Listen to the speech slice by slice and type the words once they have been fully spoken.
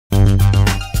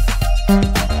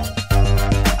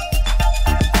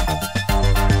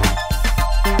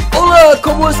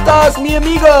estas, mi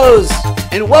amigos?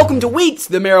 And welcome to Weeats,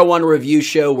 the marijuana review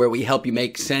show where we help you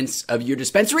make sense of your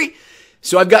dispensary.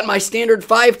 So I've got my standard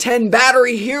 510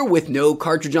 battery here with no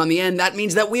cartridge on the end. That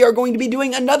means that we are going to be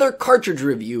doing another cartridge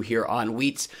review here on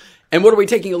Weeats. And what are we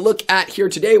taking a look at here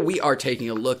today? We are taking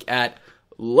a look at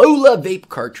Lola Vape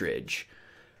Cartridge.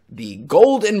 The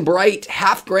Gold and Bright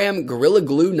half gram Gorilla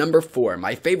Glue number 4.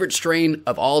 My favorite strain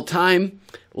of all time.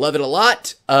 Love it a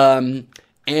lot.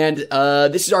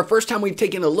 This is our first time we've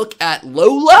taken a look at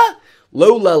Lola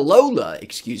Lola,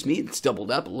 excuse me, it's doubled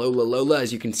up, Lola Lola,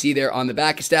 as you can see there on the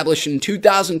back, established in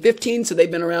 2015, so they've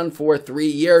been around for 3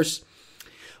 years.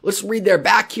 Let's read their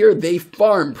back here. They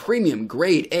farm premium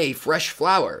grade A fresh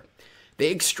flower. They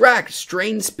extract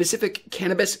strain-specific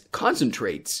cannabis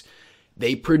concentrates.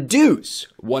 They produce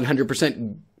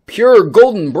 100% pure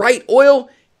golden bright oil,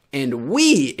 and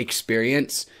we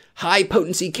experience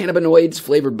high-potency cannabinoids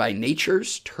flavored by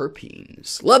nature's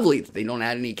terpenes. Lovely. They don't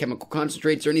add any chemical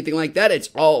concentrates or anything like that. It's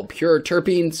all pure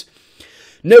terpenes.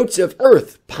 Notes of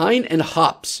earth, pine, and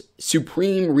hops.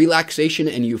 Supreme relaxation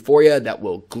and euphoria that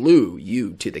will glue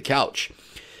you to the couch.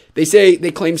 They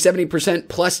claim 70%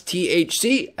 plus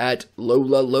THC at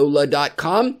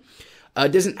lolalola.com.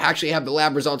 Doesn't actually have the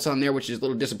lab results on there, which is a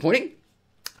little disappointing.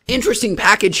 Interesting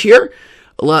package here.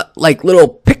 A lot like little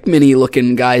pick-mini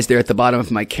looking guys there at the bottom if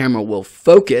my camera will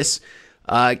focus.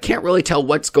 Can't really tell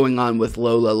what's going on with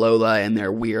Lola Lola and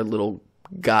their weird little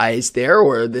guys there,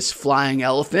 or this flying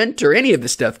elephant, or any of the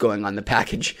stuff going on the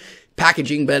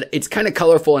packaging, but it's kind of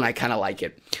colorful and I kind of like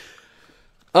it.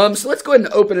 So let's go ahead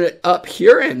and open it up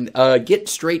here and get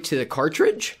straight to the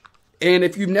cartridge. And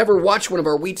if you've never watched one of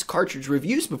our Weeats cartridge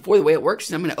reviews before, the way it works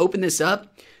is I'm going to open this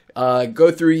up.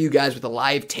 Go through you guys with a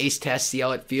live taste test, see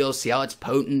how it feels, see how it's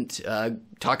potent,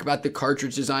 talk about the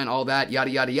cartridge design, all that, yada,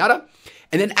 yada, yada.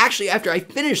 And then actually after I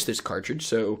finish this cartridge,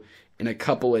 so in a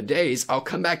couple of days, I'll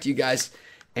come back to you guys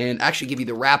and actually give you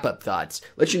the wrap-up thoughts.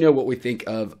 Let you know what we think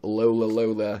of Lola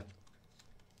Lola,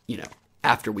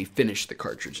 after we finish the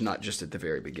cartridge, not just at the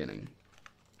very beginning.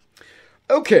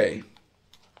 Okay.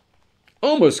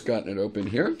 Almost gotten it open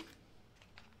here.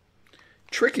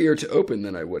 Trickier to open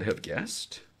than I would have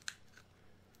guessed.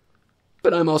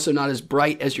 But I'm also not as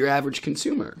bright as your average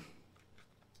consumer.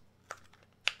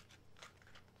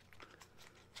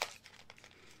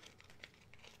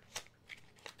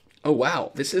 Oh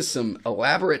wow, this is some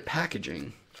elaborate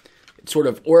packaging. It sort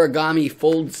of origami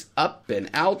folds up and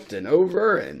out and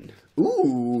over, and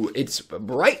ooh, it's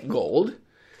bright gold.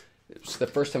 It's the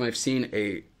first time I've seen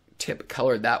a tip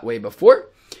colored that way before.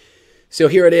 So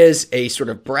here it is, a sort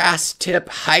of brass tip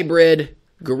hybrid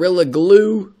Gorilla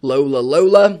Glue Lola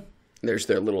Lola. There's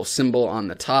their little symbol on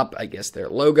the top, I guess their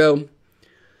logo.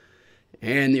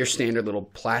 And your standard little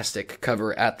plastic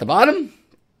cover at the bottom.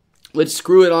 Let's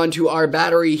screw it onto our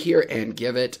battery here and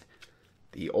give it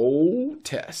the old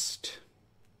test.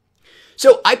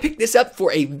 So I picked this up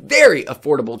for a very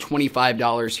affordable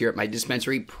 $25 here at my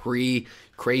dispensary,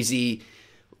 pre-crazy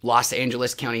Los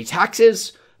Angeles County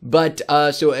taxes. But,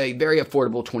 so a very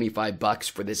affordable $25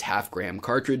 for this half gram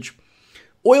cartridge.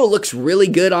 Oil looks really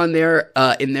good on there,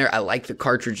 in there. I like the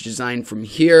cartridge design from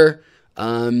here.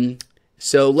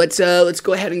 So let's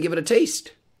go ahead and give it a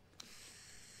taste.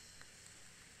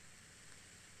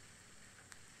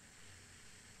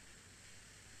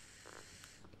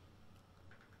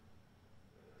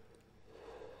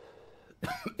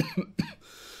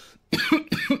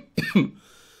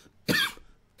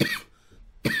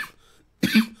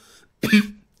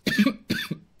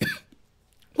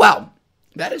 Wow,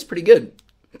 that is pretty good.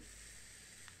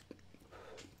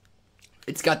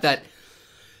 It's got that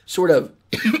sort of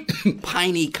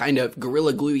piney kind of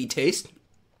Gorilla Glue-y taste.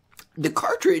 The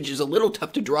cartridge is a little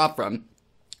tough to draw from.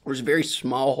 There's a very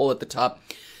small hole at the top,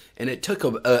 and it took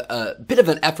a bit of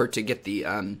an effort to get the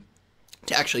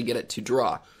to actually get it to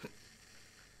draw.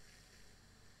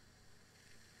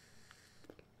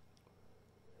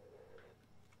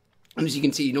 And as you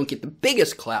can see, you don't get the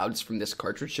biggest clouds from this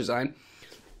cartridge design.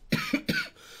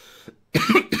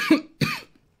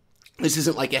 This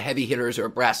isn't like a heavy hitters or a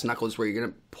brass knuckles where you're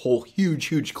going to pull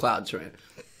huge clouds from it.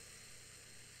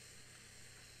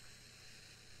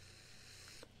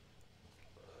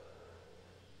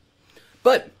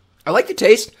 But I like the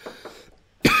taste.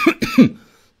 Let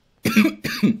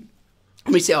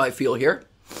me see how I feel here.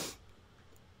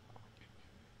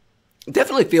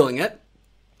 Definitely feeling it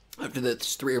after the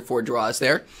 3 or 4 draws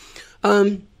there.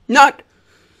 I'd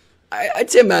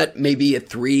say I'm at maybe a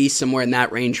 3, somewhere in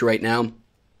that range right now.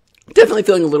 Definitely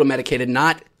feeling a little medicated,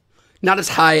 not as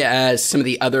high as some of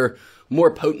the other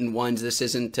more potent ones. This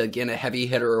isn't, again, a heavy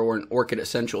hitter or an Orchid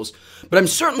Essentials, but I'm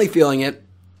certainly feeling it.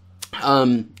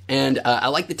 And I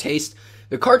like the taste.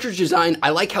 The cartridge design,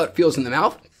 I like how it feels in the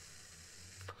mouth.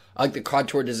 I like the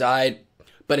contour design,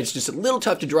 but it's just a little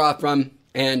tough to draw from.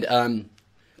 And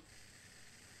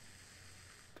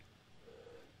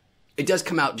it does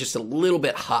come out just a little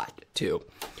bit hot, too.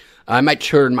 I might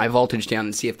turn my voltage down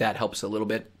and see if that helps a little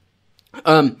bit.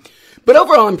 But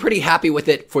overall, I'm pretty happy with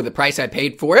it for the price I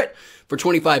paid for it. For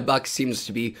 25 bucks seems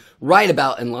to be right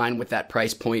about in line with that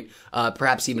price point,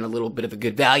 perhaps even a little bit of a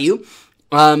good value.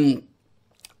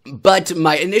 But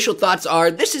my initial thoughts are,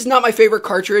 this is not my favorite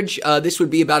cartridge. This would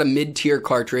be about a mid-tier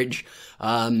cartridge.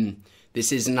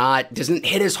 This is doesn't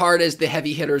hit as hard as the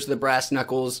heavy hitters, the brass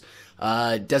knuckles,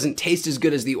 doesn't taste as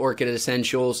good as the Orchid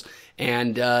Essentials,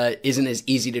 and isn't as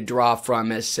easy to draw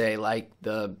from as, say, like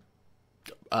the,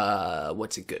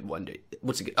 what's a good one?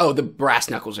 Oh, the brass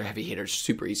knuckles are heavy hitters,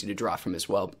 super easy to draw from as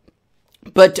well.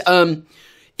 But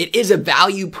it is a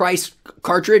value price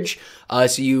cartridge,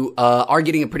 so you are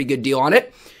getting a pretty good deal on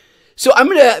it. So I'm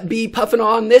going to be puffing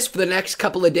on this for the next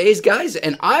couple of days, guys,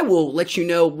 and I will let you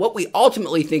know what we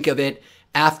ultimately think of it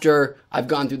after I've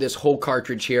gone through this whole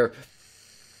cartridge here.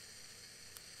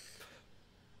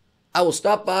 I will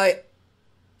stop by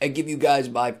and give you guys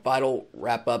my final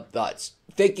wrap-up thoughts.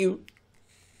 Thank you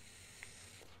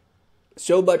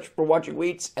so much for watching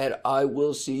Weeats, and I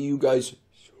will see you guys.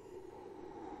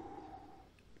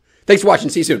 Thanks for watching.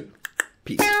 See you soon.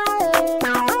 Peace.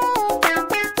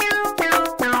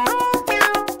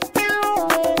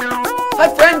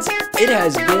 Hi, friends. It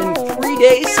has been 3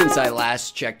 days since I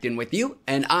last checked in with you,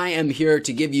 and I am here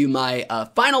to give you my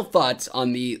final thoughts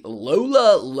on the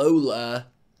Lola Lola,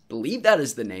 believe that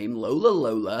is the name, Lola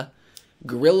Lola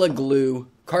Gorilla Glue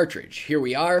cartridge. Here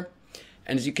we are.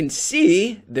 And as you can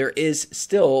see, there is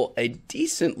still a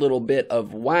decent little bit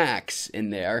of wax in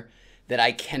there that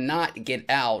I cannot get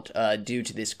out due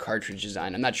to this cartridge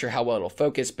design. I'm not sure how well it'll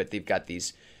focus, but they've got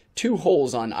these two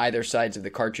holes on either sides of the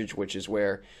cartridge, which is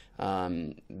where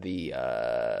the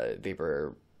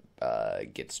vapor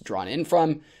gets drawn in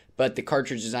from. But the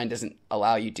cartridge design doesn't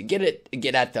allow you to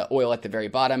get at the oil at the very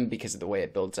bottom because of the way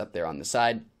it builds up there on the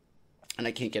side. And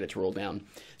I can't get it to roll down.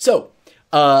 So,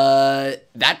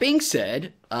 that being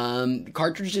said, the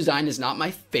cartridge design is not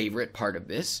my favorite part of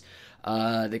this.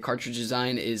 The cartridge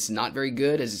design is not very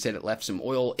good. As I said, it left some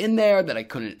oil in there that I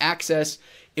couldn't access.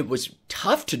 It was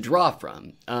tough to draw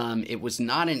from. It was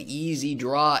not an easy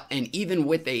draw, and even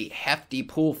with a hefty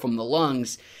pull from the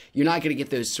lungs, you're not going to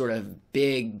get those sort of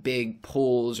big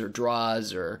pulls or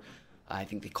draws, or I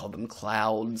think they call them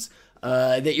clouds,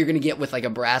 that you're going to get with like a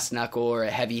brass knuckle or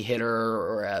a heavy hitter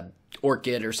or a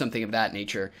Orchid or something of that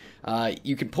nature.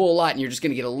 You can pull a lot and you're just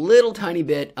going to get a little tiny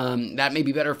bit. That may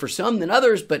be better for some than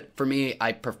others, but for me,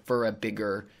 I prefer a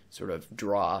bigger sort of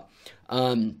draw.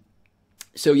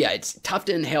 So yeah, it's tough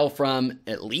to inhale from.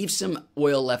 It leaves some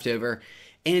oil left over.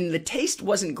 And the taste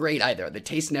wasn't great either. The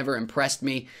taste never impressed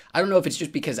me. I don't know if it's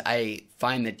just because I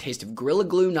find the taste of Gorilla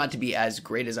Glue not to be as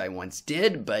great as I once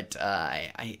did, but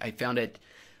I found it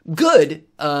good.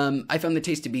 I found the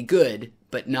taste to be good,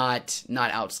 but not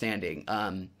outstanding.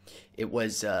 It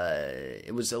was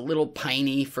a little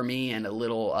piney for me, and a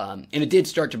little and it did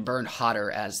start to burn hotter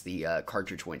as the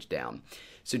cartridge went down.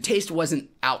 So taste wasn't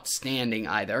outstanding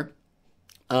either.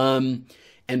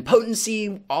 And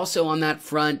potency also on that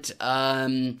front.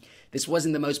 This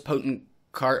wasn't the most potent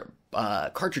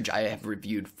cartridge I have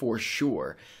reviewed for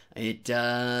sure. It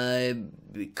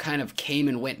kind of came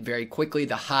and went very quickly.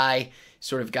 The high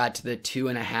sort of got to the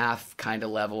 2.5 kind of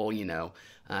level, you know,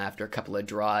 after a couple of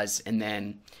draws, and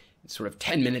then sort of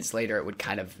 10 minutes later it would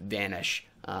kind of vanish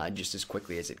just as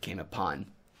quickly as it came upon.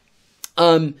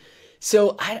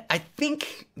 So I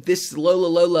think this Lola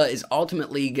Lola is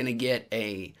ultimately going to get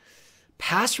a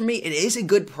pass from me. It is a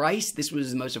good price. This was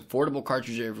the most affordable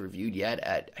cartridge I've reviewed yet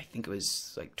at, I think it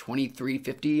was like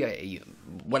 $23.50,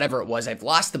 whatever it was. I've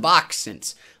lost the box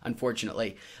since,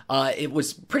 unfortunately. It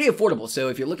was pretty affordable, so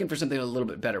if you're looking for something a little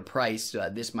bit better price,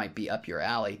 this might be up your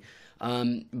alley.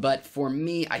 But for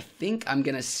me, I think I'm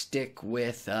going to stick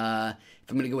with, if I'm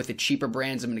going to go with the cheaper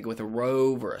brands, I'm going to go with a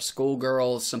Rove or a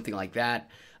Skullgirls, something like that.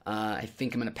 I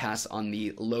think I'm going to pass on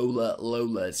the Lola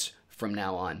Lolas from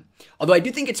now on. Although I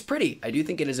do think it's pretty. I do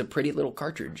think it is a pretty little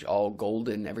cartridge, all gold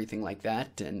and everything like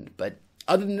that. But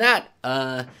other than that,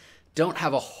 don't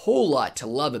have a whole lot to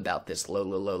love about this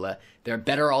Lola Lola. There are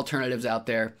better alternatives out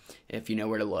there if you know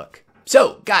where to look.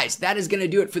 So, guys, that is going to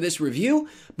do it for this review.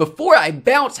 Before I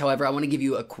bounce, however, I want to give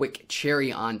you a quick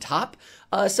cherry on top.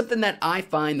 Something that I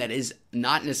find that is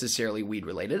not necessarily weed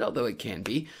related, although it can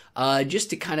be, just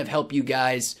to kind of help you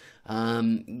guys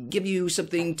give you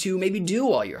something to maybe do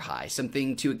while you're high,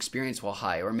 something to experience while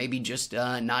high, or maybe just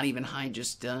not even high,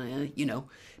 just, you know,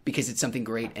 because it's something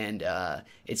great and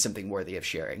it's something worthy of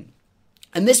sharing.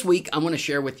 And this week, I want to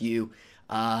share with you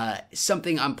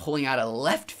something I'm pulling out of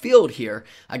left field here,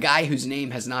 a guy whose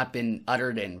name has not been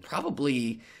uttered in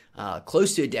probably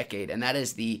close to a decade, and that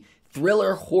is the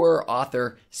thriller horror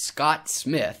author Scott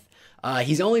Smith.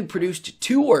 He's only produced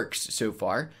 2 works so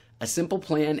far, A Simple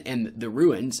Plan and The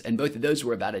Ruins, and both of those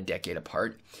were about a decade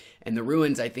apart. And The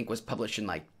Ruins, I think, was published in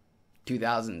like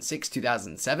 2006,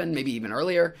 2007, maybe even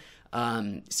earlier.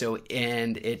 And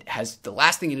it has, the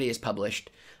last thing it is published.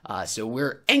 So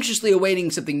we're anxiously awaiting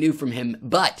something new from him,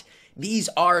 but these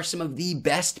are some of the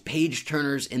best page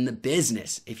turners in the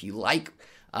business. If you like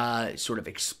sort of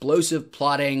explosive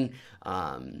plotting,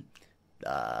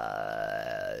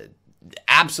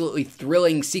 absolutely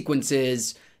thrilling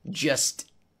sequences,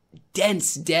 just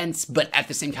dense, but at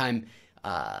the same time,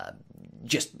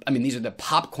 these are the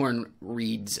popcorn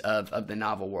reads of the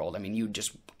novel world. I mean, you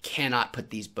just cannot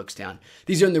put these books down.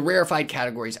 These are in the rarefied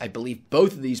categories. I believe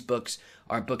both of these books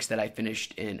are books that I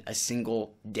finished in a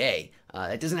single day.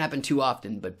 That doesn't happen too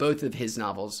often, but both of his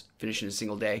novels finished in a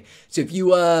single day. So if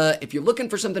you're looking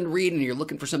for something to read and you're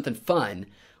looking for something fun,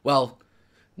 well,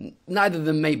 neither of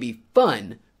them may be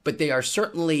fun, but they are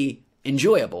certainly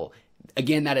enjoyable.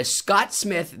 Again, that is Scott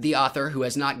Smith, the author, who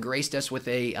has not graced us with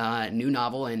a new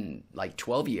novel in like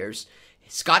 12 years.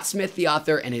 Scott Smith, the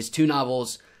author, and his 2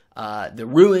 novels, The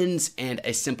Ruins and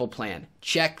A Simple Plan.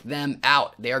 Check them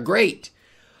out. They are great.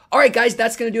 All right, guys,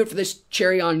 that's going to do it for this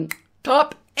cherry on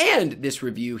top and this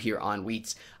review here on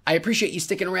Weeats. I appreciate you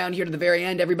sticking around here to the very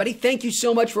end, everybody. Thank you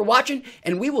so much for watching,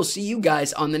 and we will see you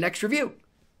guys on the next review.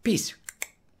 Peace.